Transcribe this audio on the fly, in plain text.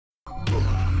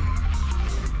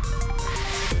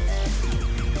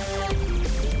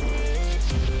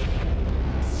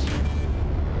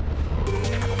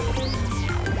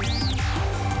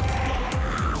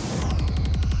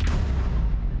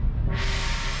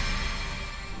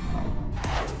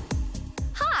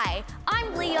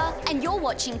I'm Leah, and you're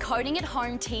watching Coding at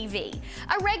Home TV,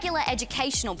 a regular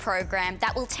educational program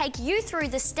that will take you through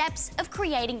the steps of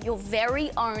creating your very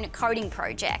own coding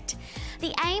project.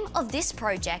 The aim of this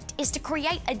project is to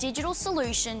create a digital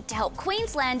solution to help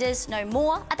Queenslanders know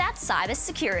more about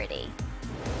cybersecurity.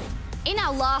 In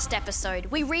our last episode,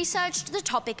 we researched the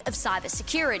topic of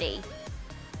cybersecurity,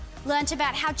 learnt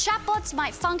about how chatbots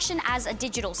might function as a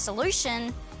digital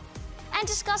solution, and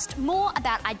discussed more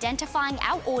about identifying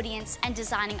our audience and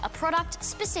designing a product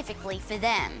specifically for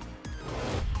them.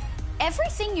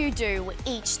 Everything you do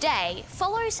each day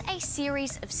follows a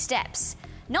series of steps,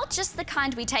 not just the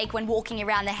kind we take when walking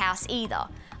around the house either.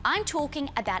 I'm talking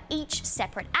about each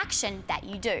separate action that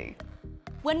you do.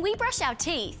 When we brush our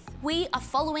teeth, we are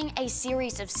following a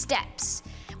series of steps.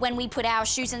 When we put our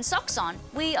shoes and socks on,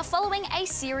 we are following a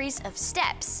series of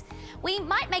steps. We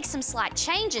might make some slight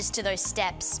changes to those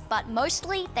steps, but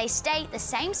mostly they stay the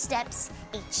same steps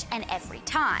each and every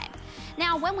time.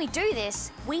 Now, when we do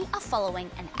this, we are following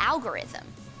an algorithm.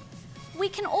 We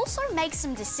can also make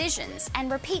some decisions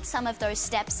and repeat some of those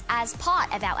steps as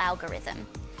part of our algorithm.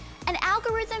 An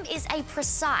algorithm is a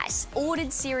precise,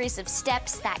 ordered series of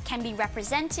steps that can be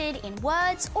represented in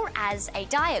words or as a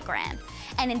diagram.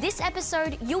 And in this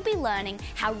episode, you'll be learning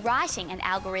how writing an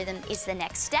algorithm is the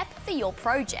next step for your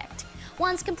project.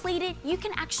 Once completed, you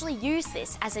can actually use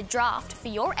this as a draft for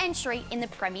your entry in the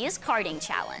Premier's Coding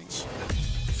Challenge.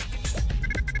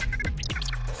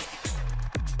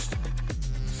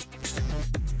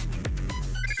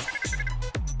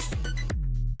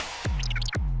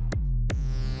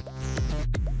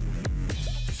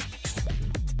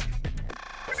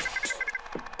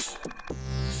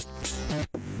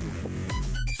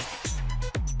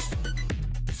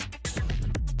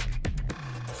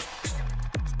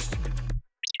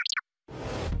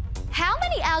 How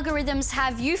many algorithms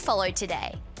have you followed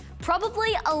today?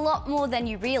 Probably a lot more than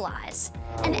you realise.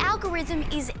 An algorithm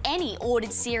is any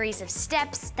ordered series of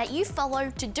steps that you follow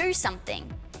to do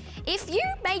something. If you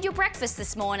made your breakfast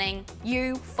this morning,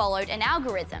 you followed an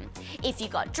algorithm. If you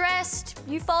got dressed,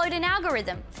 you followed an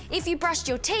algorithm. If you brushed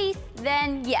your teeth,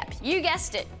 then yep, you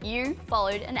guessed it, you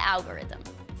followed an algorithm.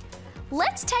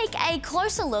 Let's take a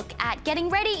closer look at getting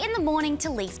ready in the morning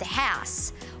to leave the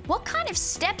house. What kind of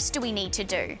steps do we need to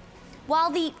do?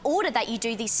 While the order that you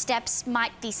do these steps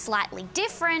might be slightly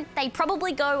different, they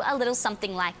probably go a little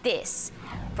something like this.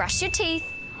 Brush your teeth,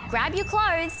 grab your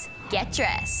clothes, get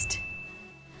dressed.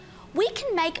 We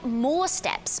can make more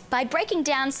steps by breaking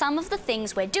down some of the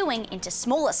things we're doing into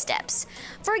smaller steps.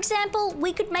 For example,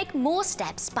 we could make more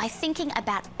steps by thinking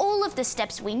about all of the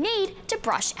steps we need to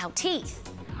brush our teeth.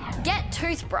 Get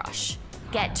toothbrush,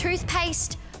 get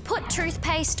toothpaste, put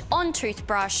toothpaste on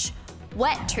toothbrush,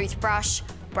 wet toothbrush,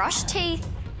 brush teeth,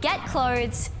 get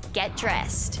clothes, get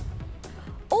dressed.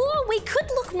 Or we could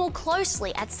look more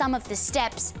closely at some of the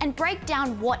steps and break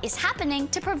down what is happening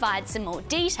to provide some more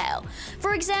detail.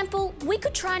 For example, we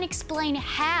could try and explain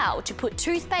how to put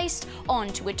toothpaste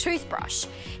onto a toothbrush.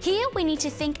 Here we need to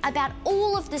think about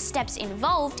all of the steps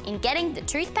involved in getting the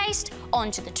toothpaste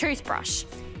onto the toothbrush.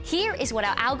 Here is what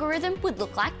our algorithm would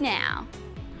look like now.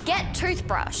 Get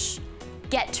toothbrush,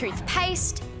 get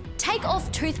toothpaste, take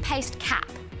off toothpaste cap,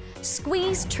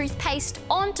 squeeze toothpaste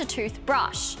onto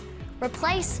toothbrush,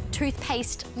 replace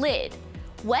toothpaste lid,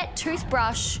 wet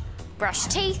toothbrush, brush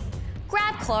teeth,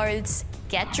 grab clothes,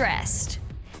 get dressed.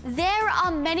 There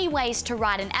are many ways to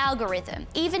write an algorithm,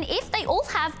 even if they all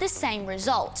have the same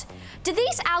result. Do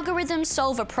these algorithms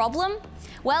solve a problem?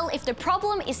 Well, if the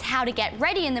problem is how to get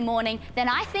ready in the morning, then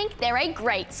I think they're a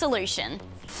great solution.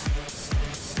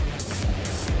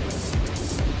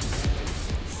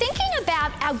 Thinking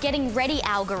about our getting ready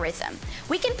algorithm,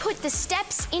 we can put the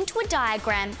steps into a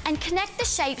diagram and connect the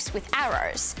shapes with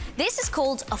arrows. This is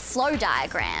called a flow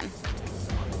diagram.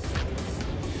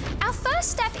 Our first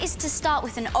step is to start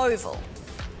with an oval.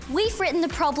 We've written the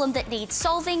problem that needs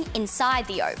solving inside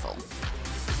the oval.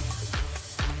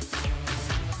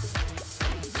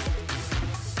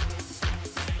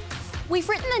 We've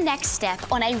written the next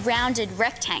step on a rounded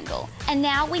rectangle, and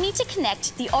now we need to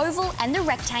connect the oval and the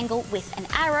rectangle with an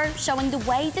arrow showing the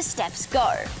way the steps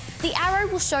go. The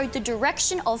arrow will show the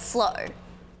direction of flow.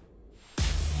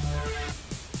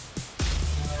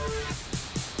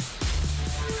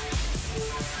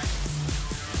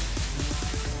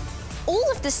 All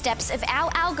of the steps of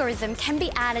our algorithm can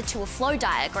be added to a flow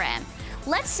diagram.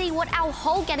 Let's see what our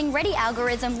whole getting ready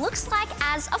algorithm looks like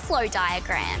as a flow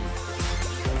diagram.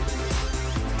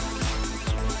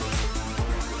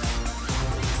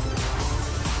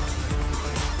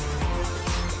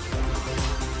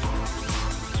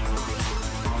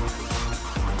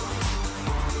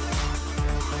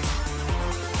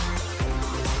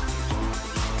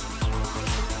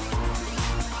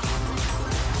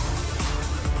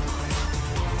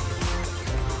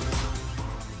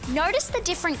 Notice the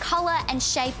different color and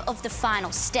shape of the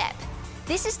final step.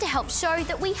 This is to help show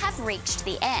that we have reached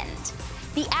the end.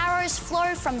 The arrows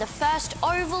flow from the first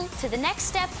oval to the next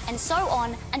step and so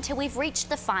on until we've reached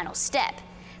the final step.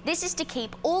 This is to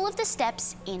keep all of the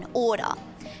steps in order.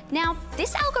 Now,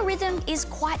 this algorithm is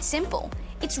quite simple.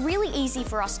 It's really easy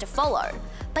for us to follow.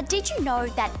 But did you know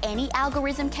that any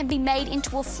algorithm can be made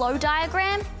into a flow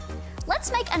diagram?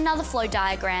 Let's make another flow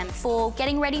diagram for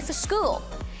getting ready for school.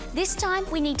 This time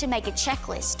we need to make a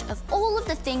checklist of all of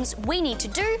the things we need to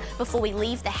do before we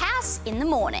leave the house in the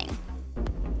morning.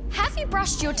 Have you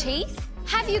brushed your teeth?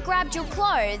 Have you grabbed your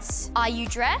clothes? Are you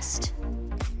dressed?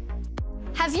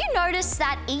 Have you noticed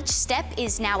that each step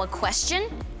is now a question?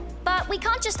 But we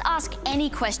can't just ask any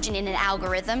question in an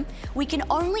algorithm. We can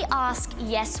only ask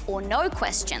yes or no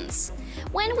questions.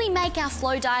 When we make our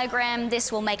flow diagram,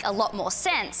 this will make a lot more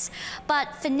sense.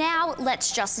 But for now,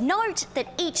 let's just note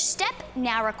that each step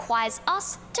now requires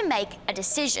us to make a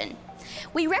decision.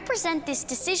 We represent this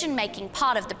decision-making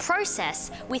part of the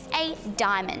process with a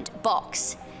diamond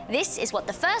box. This is what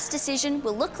the first decision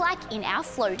will look like in our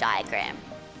flow diagram.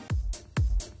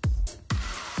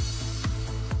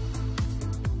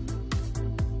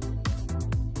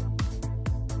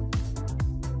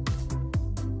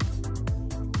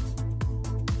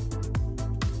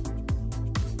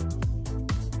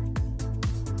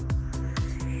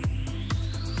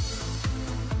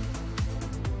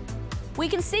 We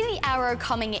can see the arrow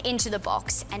coming into the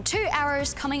box and two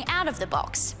arrows coming out of the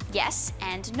box, yes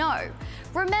and no.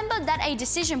 Remember that a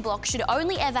decision block should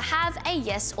only ever have a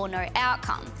yes or no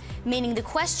outcome, meaning the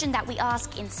question that we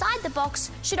ask inside the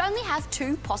box should only have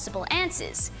two possible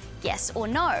answers, yes or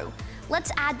no.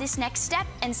 Let's add this next step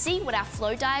and see what our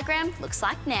flow diagram looks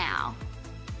like now.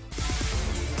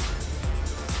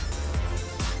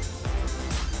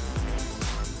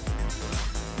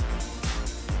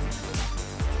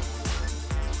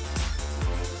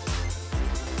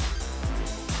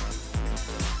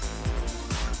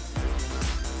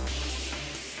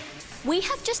 We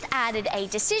have just added a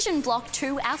decision block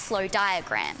to our flow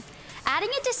diagram. Adding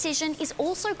a decision is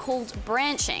also called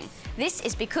branching. This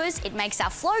is because it makes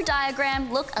our flow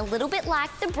diagram look a little bit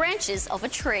like the branches of a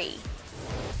tree.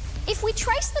 If we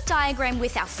trace the diagram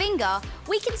with our finger,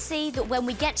 we can see that when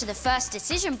we get to the first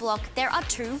decision block, there are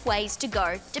two ways to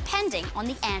go depending on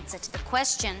the answer to the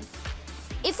question.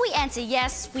 If we answer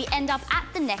yes, we end up at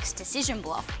the next decision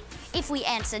block. If we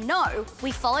answer no,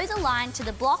 we follow the line to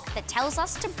the block that tells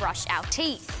us to brush our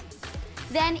teeth.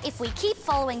 Then, if we keep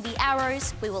following the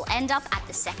arrows, we will end up at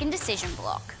the second decision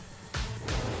block.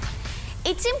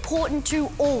 It's important to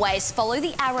always follow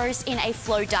the arrows in a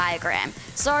flow diagram,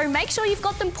 so make sure you've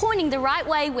got them pointing the right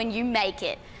way when you make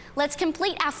it. Let's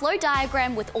complete our flow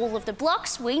diagram with all of the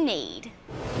blocks we need.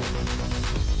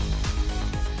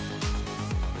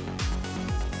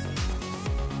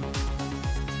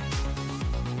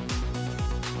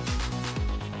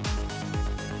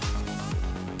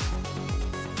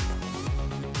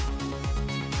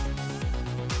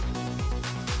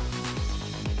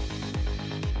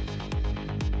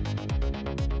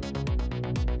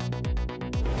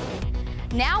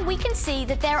 Now we can see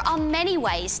that there are many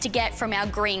ways to get from our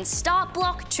green start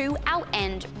block to our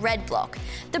end red block.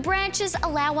 The branches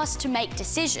allow us to make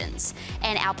decisions,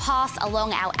 and our path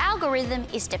along our algorithm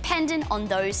is dependent on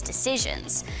those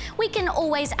decisions. We can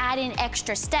always add in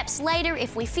extra steps later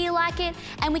if we feel like it,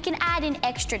 and we can add in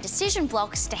extra decision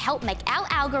blocks to help make our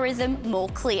algorithm more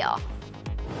clear.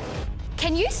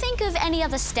 Can you think of any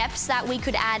other steps that we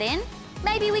could add in?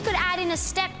 Maybe we could add in a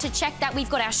step to check that we've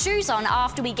got our shoes on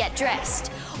after we get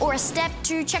dressed, or a step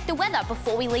to check the weather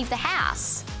before we leave the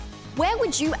house. Where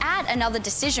would you add another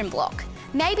decision block?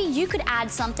 Maybe you could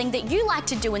add something that you like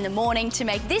to do in the morning to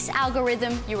make this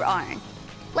algorithm your own.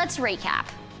 Let's recap.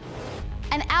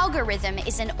 An algorithm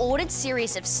is an ordered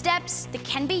series of steps that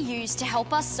can be used to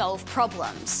help us solve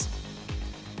problems.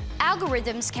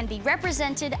 Algorithms can be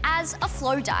represented as a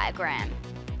flow diagram.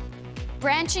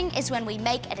 Branching is when we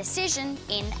make a decision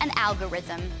in an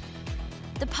algorithm.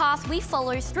 The path we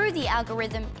follow through the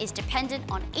algorithm is dependent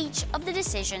on each of the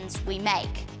decisions we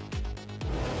make.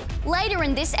 Later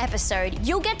in this episode,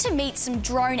 you'll get to meet some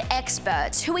drone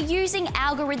experts who are using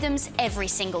algorithms every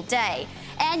single day.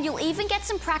 And you'll even get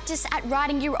some practice at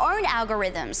writing your own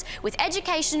algorithms with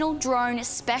educational drone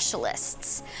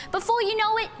specialists. Before you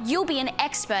know it, you'll be an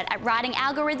expert at writing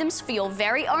algorithms for your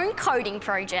very own coding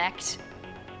project.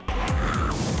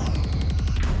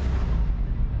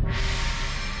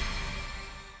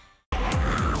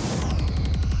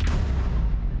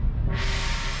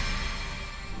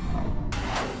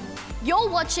 You're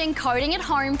watching Coding at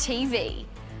Home TV.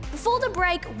 Before the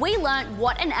break, we learnt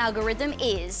what an algorithm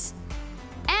is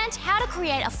and how to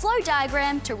create a flow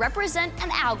diagram to represent an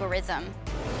algorithm.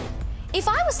 If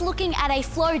I was looking at a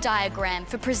flow diagram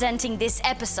for presenting this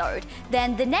episode,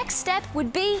 then the next step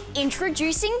would be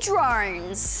introducing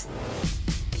drones.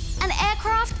 An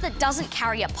aircraft that doesn't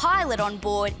carry a pilot on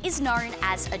board is known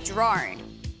as a drone.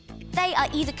 They are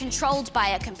either controlled by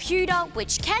a computer,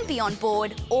 which can be on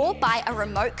board, or by a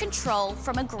remote control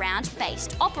from a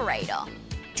ground-based operator.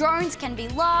 Drones can be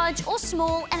large or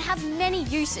small and have many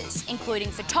uses, including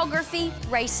photography,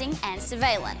 racing, and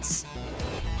surveillance.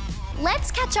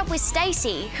 Let's catch up with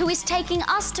Stacey, who is taking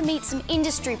us to meet some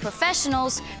industry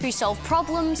professionals who solve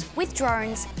problems with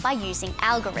drones by using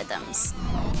algorithms.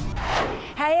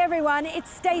 Hey everyone, it's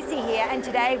Stacey here, and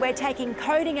today we're taking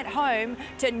coding at home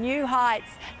to new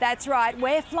heights. That's right,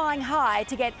 we're flying high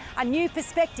to get a new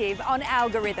perspective on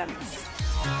algorithms.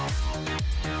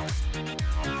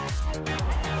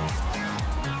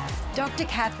 Dr.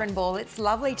 Catherine Ball, it's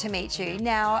lovely to meet you.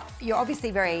 Now, you're obviously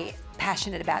very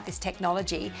passionate about this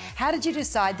technology. How did you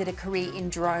decide that a career in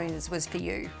drones was for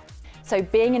you? So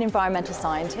being an environmental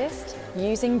scientist,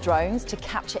 using drones to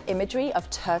capture imagery of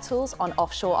turtles on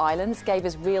offshore islands gave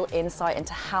us real insight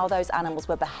into how those animals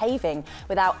were behaving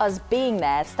without us being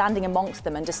there, standing amongst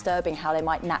them and disturbing how they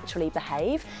might naturally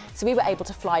behave. So we were able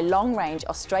to fly long-range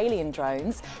Australian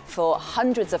drones for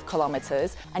hundreds of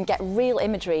kilometres and get real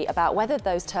imagery about whether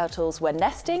those turtles were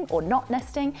nesting or not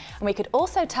nesting. And we could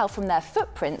also tell from their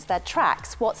footprints, their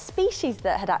tracks, what species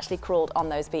that had actually crawled on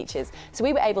those beaches. So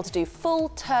we were able to do full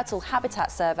turtle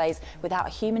habitat surveys without a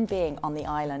human being on the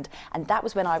island, and that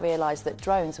was when I realised that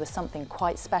drones were something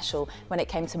quite special when it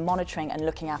came to monitoring and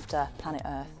looking after planet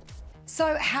Earth.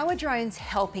 So how are drones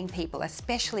helping people,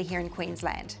 especially here in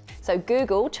Queensland? So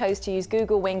Google chose to use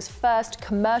Google Wing's first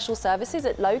commercial services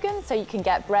at Logan, so you can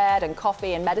get bread and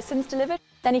coffee and medicines delivered.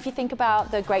 Then if you think about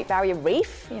the Great Barrier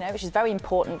Reef, which is very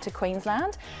important to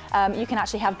Queensland, you can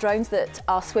actually have drones that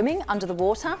are swimming under the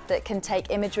water that can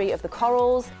take imagery of the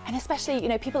corals, and especially,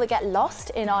 people that get lost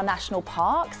in our national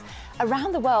parks.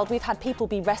 Around the world, we've had people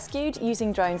be rescued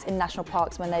using drones in national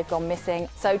parks when they've gone missing.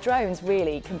 So drones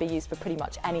really can be used for pretty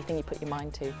much anything you put your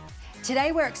mind to.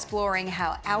 Today we're exploring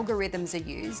how algorithms are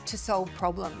used to solve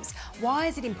problems. Why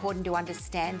is it important to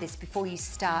understand this before you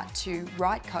start to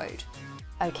write code?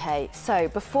 Okay, so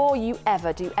before you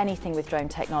ever do anything with drone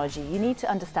technology, you need to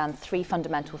understand three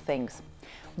fundamental things.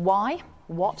 Why,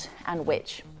 what, and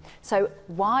which. So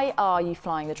why are you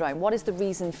flying the drone? What is the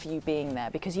reason for you being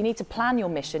there? Because you need to plan your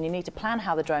mission, you need to plan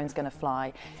how the drone's going to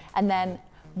fly, and then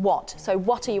what? So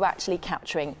what are you actually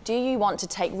capturing? Do you want to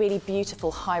take really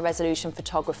beautiful high-resolution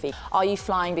photography? Are you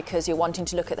flying because you're wanting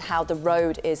to look at how the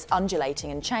road is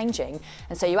undulating and changing?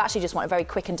 And so you actually just want a very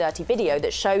quick and dirty video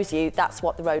that shows you that's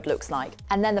what the road looks like.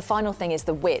 And then the final thing is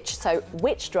the which. So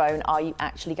which drone are you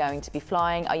actually going to be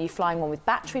flying? Are you flying one with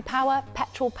battery power,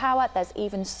 petrol power? There's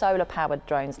even solar-powered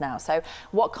drones now. So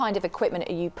what kind of equipment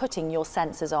are you putting your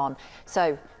sensors on?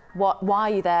 So why are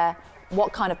you there?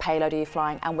 What kind of payload are you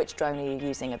flying, and which drone are you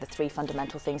using are the three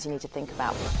fundamental things you need to think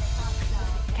about.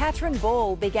 Catherine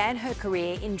Ball began her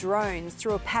career in drones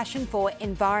through a passion for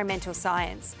environmental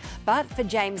science. But for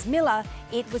James Miller,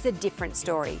 it was a different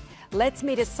story. Let's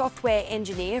meet a software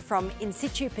engineer from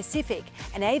Insitu Pacific,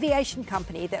 an aviation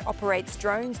company that operates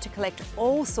drones to collect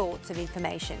all sorts of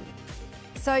information.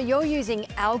 So you're using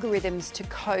algorithms to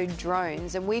code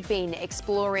drones, and we've been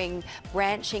exploring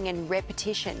branching and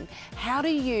repetition. How do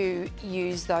you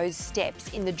use those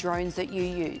steps in the drones that you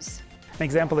use? An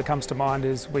example that comes to mind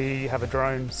is we have a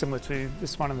drone similar to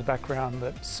this one in the background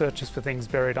that searches for things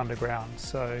buried underground.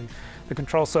 So the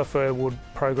control software would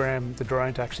program the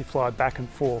drone to actually fly back and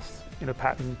forth in a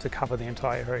pattern to cover the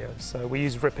entire area. So we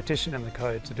use repetition in the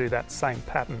code to do that same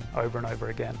pattern over and over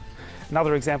again.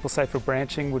 Another example, say for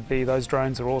branching, would be those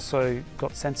drones are also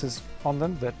got sensors on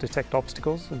them that detect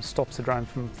obstacles and stops the drone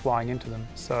from flying into them.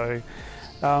 So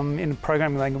in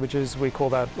programming languages, we call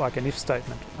that like an if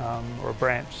statement or a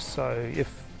branch. So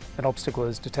if an obstacle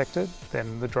is detected,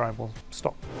 then the drone will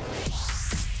stop.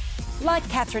 Like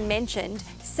Catherine mentioned,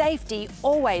 safety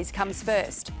always comes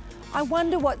first. I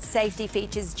wonder what safety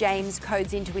features James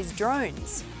codes into his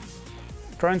drones.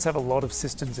 Drones have a lot of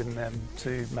systems in them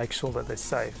to make sure that they're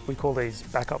safe. We call these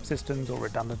backup systems or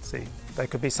redundancy. They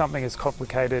could be something as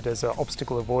complicated as an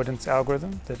obstacle avoidance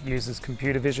algorithm that uses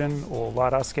computer vision or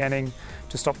LiDAR scanning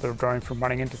to stop the drone from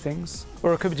running into things.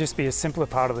 Or it could just be a simpler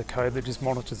part of the code that just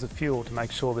monitors the fuel to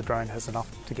make sure the drone has enough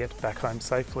to get back home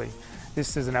safely.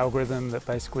 This is an algorithm that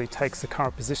basically takes the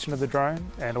current position of the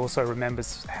drone and also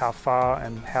remembers how far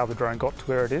and how the drone got to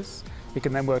where it is. It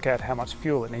can then work out how much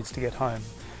fuel it needs to get home.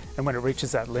 And when it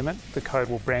reaches that limit, the code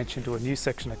will branch into a new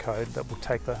section of code that will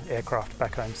take the aircraft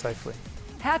back home safely.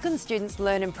 How can students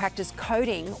learn and practice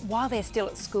coding while they're still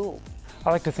at school?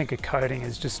 I like to think of coding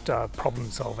as just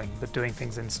problem solving, but doing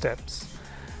things in steps.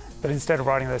 But instead of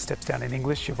writing those steps down in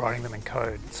English, you're writing them in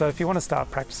code. So if you want to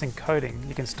start practicing coding,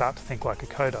 you can start to think like a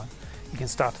coder. You can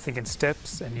start to think in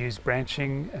steps and use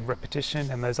branching and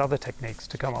repetition and those other techniques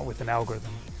to come up with an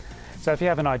algorithm. So if you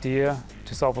have an idea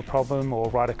to solve a problem or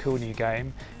write a cool new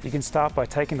game, you can start by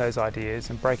taking those ideas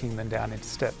and breaking them down into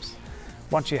steps.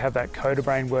 Once you have that coder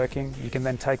brain working, you can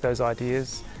then take those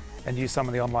ideas and use some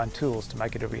of the online tools to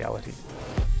make it a reality.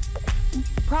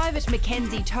 Private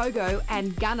Mackenzie Togo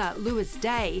and gunner Lewis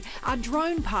Day are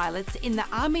drone pilots in the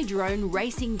Army Drone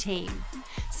Racing Team.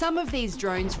 Some of these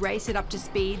drones race at up to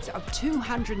speeds of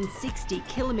 260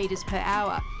 kilometres per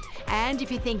hour. And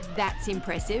if you think that's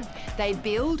impressive, they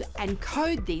build and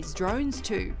code these drones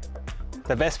too.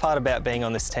 The best part about being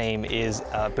on this team is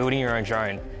building your own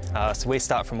drone. So we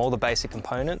start from all the basic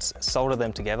components, solder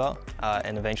them together,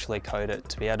 and eventually code it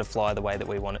to be able to fly the way that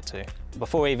we want it to.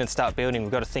 Before we even start building,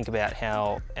 we've got to think about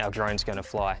how our drone's going to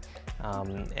fly.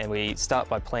 And we start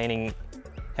by planning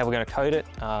how we're going to code it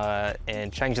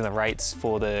and changing the rates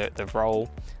for the roll,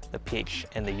 the pitch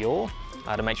and the yaw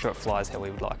to make sure it flies how we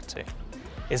would like it to.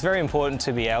 It's very important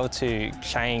to be able to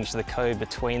change the code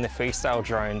between the freestyle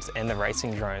drones and the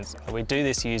racing drones. We do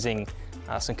this using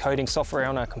some coding software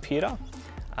on our computer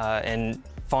and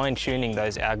fine-tuning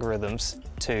those algorithms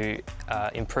to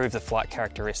improve the flight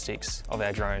characteristics of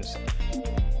our drones.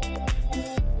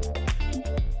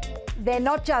 They're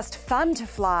not just fun to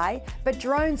fly, but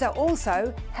drones are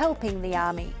also helping the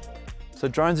Army. So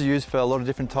drones are used for a lot of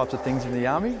different types of things in the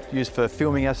Army, used for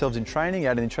filming ourselves in training,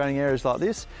 out in training areas like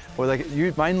this, or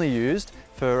they're mainly used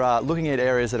for looking at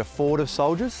areas that are forward of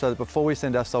soldiers, so that before we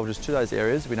send our soldiers to those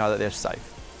areas, we know that they're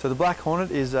safe. So the Black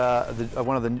Hornet is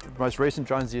one of the most recent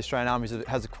drones the Australian Army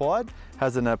has acquired,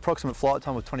 has an approximate flight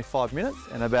time of 25 minutes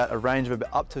and about a range of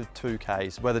up to 2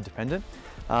 Ks, weather dependent.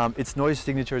 Its noise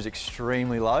signature is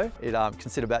extremely low. It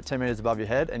can sit about 10 metres above your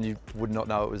head and you would not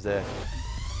know it was there.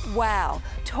 Wow,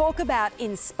 talk about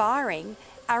inspiring.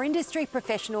 Our industry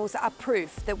professionals are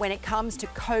proof that when it comes to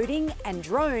coding and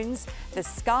drones, the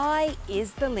sky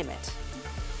is the limit.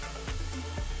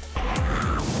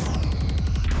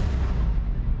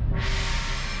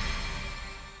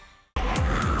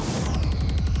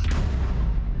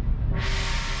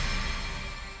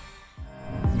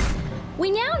 We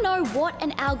now know what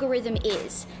an algorithm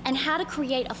is and how to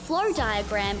create a flow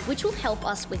diagram which will help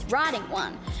us with writing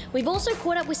one. We've also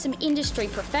caught up with some industry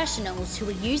professionals who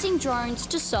are using drones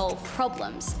to solve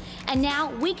problems. And now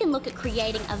we can look at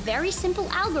creating a very simple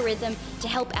algorithm to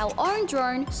help our own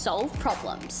drone solve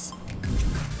problems.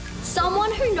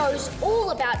 Someone who knows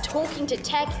all about talking to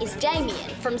tech is Damien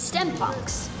from STEM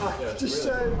Punks.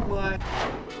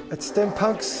 At STEM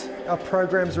Punks, our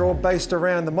programs are all based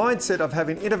around the mindset of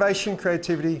having innovation,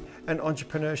 creativity and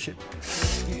entrepreneurship.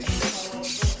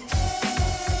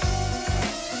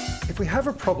 If we have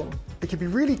a problem, it can be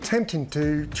really tempting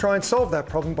to try and solve that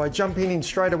problem by jumping in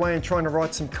straight away and trying to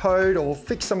write some code or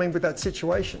fix something with that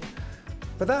situation.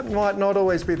 But that might not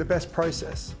always be the best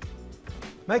process.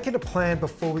 Making a plan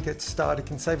before we get started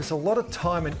can save us a lot of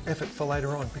time and effort for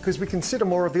later on because we consider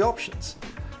more of the options.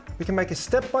 We can make a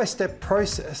step-by-step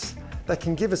process that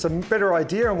can give us a better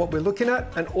idea on what we're looking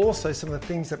at and also some of the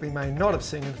things that we may not have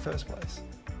seen in the first place.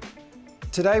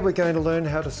 Today we're going to learn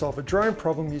how to solve a drone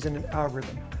problem using an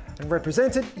algorithm and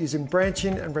represent it using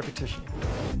branching and repetition.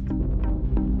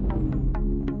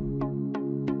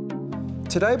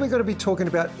 Today we're going to be talking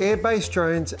about air-based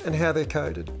drones and how they're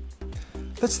coded.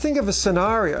 Let's think of a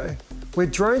scenario where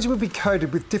drones would be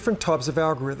coded with different types of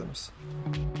algorithms.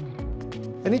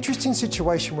 An interesting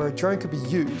situation where a drone could be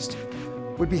used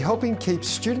would be helping keep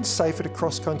students safe at a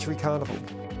cross-country carnival.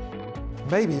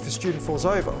 Maybe if a student falls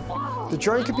over, the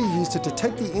drone could be used to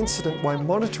detect the incident while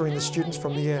monitoring the students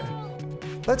from the air.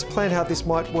 Let's plan how this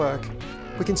might work.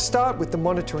 We can start with the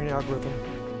monitoring algorithm.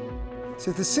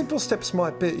 So the simple steps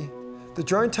might be, the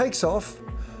drone takes off,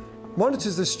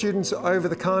 monitors the students over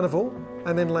the carnival,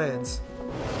 and then lands.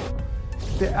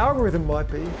 The algorithm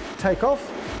might be, take off,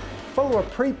 follow a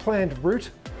pre-planned route,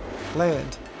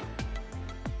 land.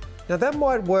 Now that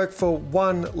might work for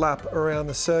one lap around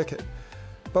the circuit,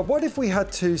 but what if we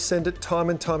had to send it time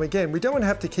and time again? We don't want to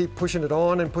have to keep pushing it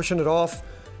on and pushing it off.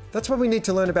 That's why we need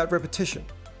to learn about repetition.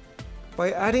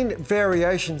 By adding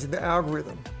variations in the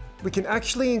algorithm, we can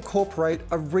actually incorporate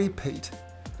a repeat.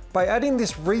 By adding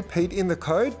this repeat in the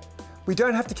code, we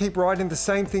don't have to keep writing the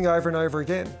same thing over and over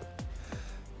again.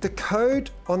 The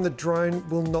code on the drone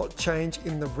will not change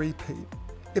in the repeat.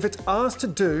 If it's asked to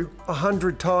do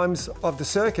 100 times of the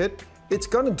circuit, it's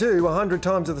going to do 100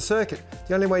 times of the circuit.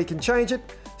 The only way you can change it,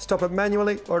 stop it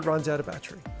manually or it runs out of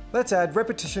battery. Let's add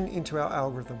repetition into our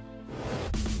algorithm.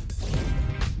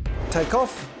 Take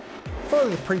off, follow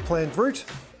the pre-planned route,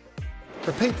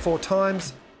 repeat 4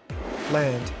 times,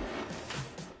 land.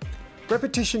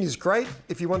 Repetition is great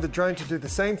if you want the drone to do the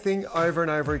same thing over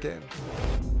and over again.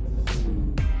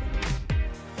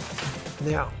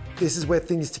 Now, this is where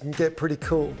things can get pretty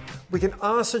cool. We can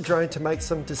ask the drone to make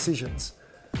some decisions.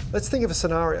 Let's think of a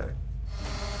scenario.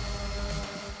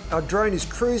 Our drone is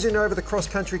cruising over the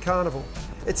cross-country carnival.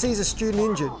 It sees a student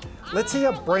injured. Let's see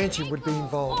how branching would be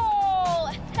involved.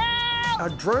 Our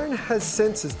drone has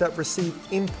sensors that receive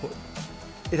input.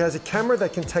 It has a camera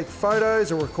that can take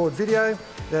photos or record video. It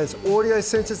has audio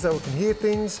sensors that can hear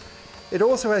things. It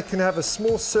also can have a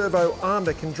small servo arm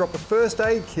that can drop a first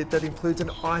aid kit that includes an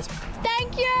ice pack.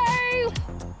 Thank you!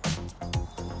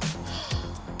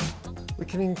 We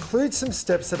can include some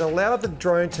steps that allow the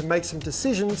drone to make some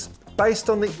decisions based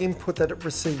on the input that it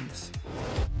receives.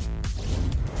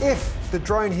 If the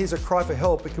drone hears a cry for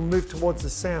help, it can move towards the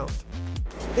sound.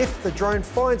 If the drone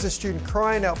finds a student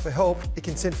crying out for help, it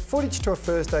can send footage to a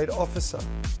first aid officer.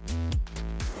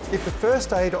 If the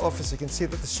first aid officer can see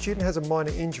that the student has a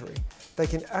minor injury, they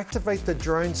can activate the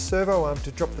drone's servo arm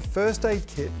to drop the first aid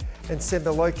kit and send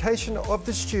the location of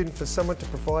the student for someone to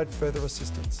provide further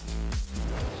assistance.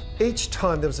 Each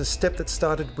time there was a step that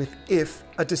started with if,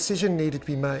 a decision needed to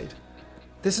be made.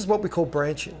 This is what we call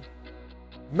branching.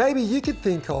 Maybe you could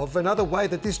think of another way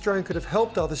that this drone could have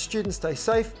helped other students stay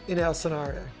safe in our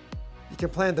scenario. You can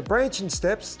plan the branching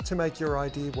steps to make your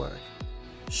idea work.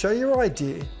 Show your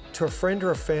idea to a friend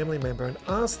or a family member and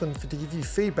ask them to give you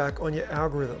feedback on your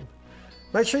algorithm.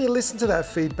 Make sure you listen to that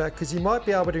feedback because you might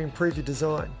be able to improve your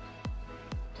design.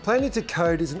 Planning to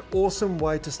code is an awesome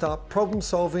way to start problem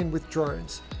solving with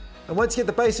drones. And once you get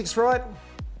the basics right,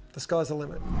 the sky's the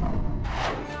limit.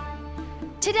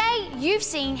 Today, you've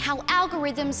seen how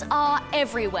algorithms are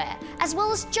everywhere, as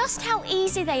well as just how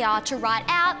easy they are to write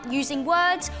out using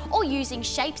words or using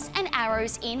shapes and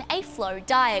arrows in a flow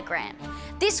diagram.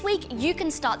 This week, you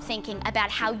can start thinking about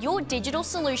how your digital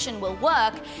solution will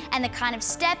work and the kind of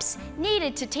steps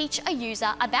needed to teach a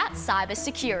user about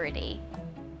cybersecurity.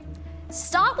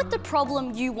 Start with the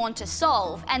problem you want to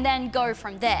solve and then go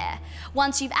from there.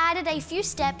 Once you've added a few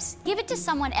steps, give it to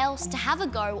someone else to have a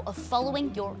go of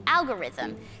following your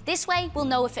algorithm. This way, we'll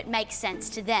know if it makes sense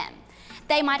to them.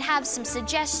 They might have some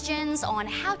suggestions on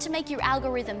how to make your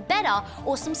algorithm better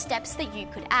or some steps that you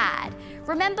could add.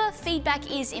 Remember,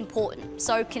 feedback is important,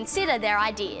 so consider their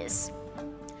ideas.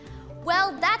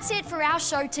 Well, that's it for our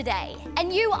show today,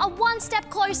 and you are one step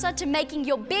closer to making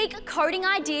your big coding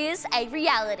ideas a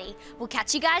reality. We'll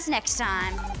catch you guys next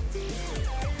time.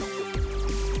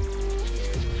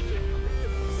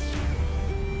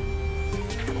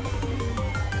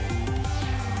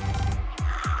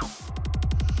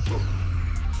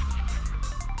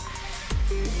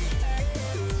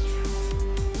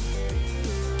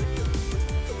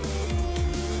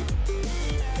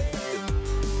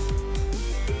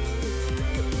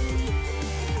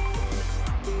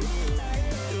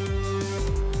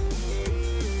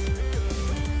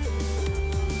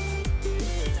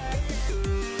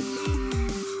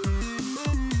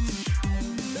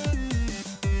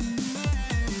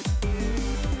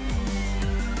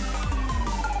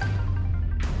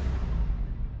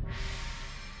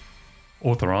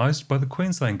 Authorised by the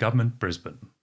Queensland Government, Brisbane.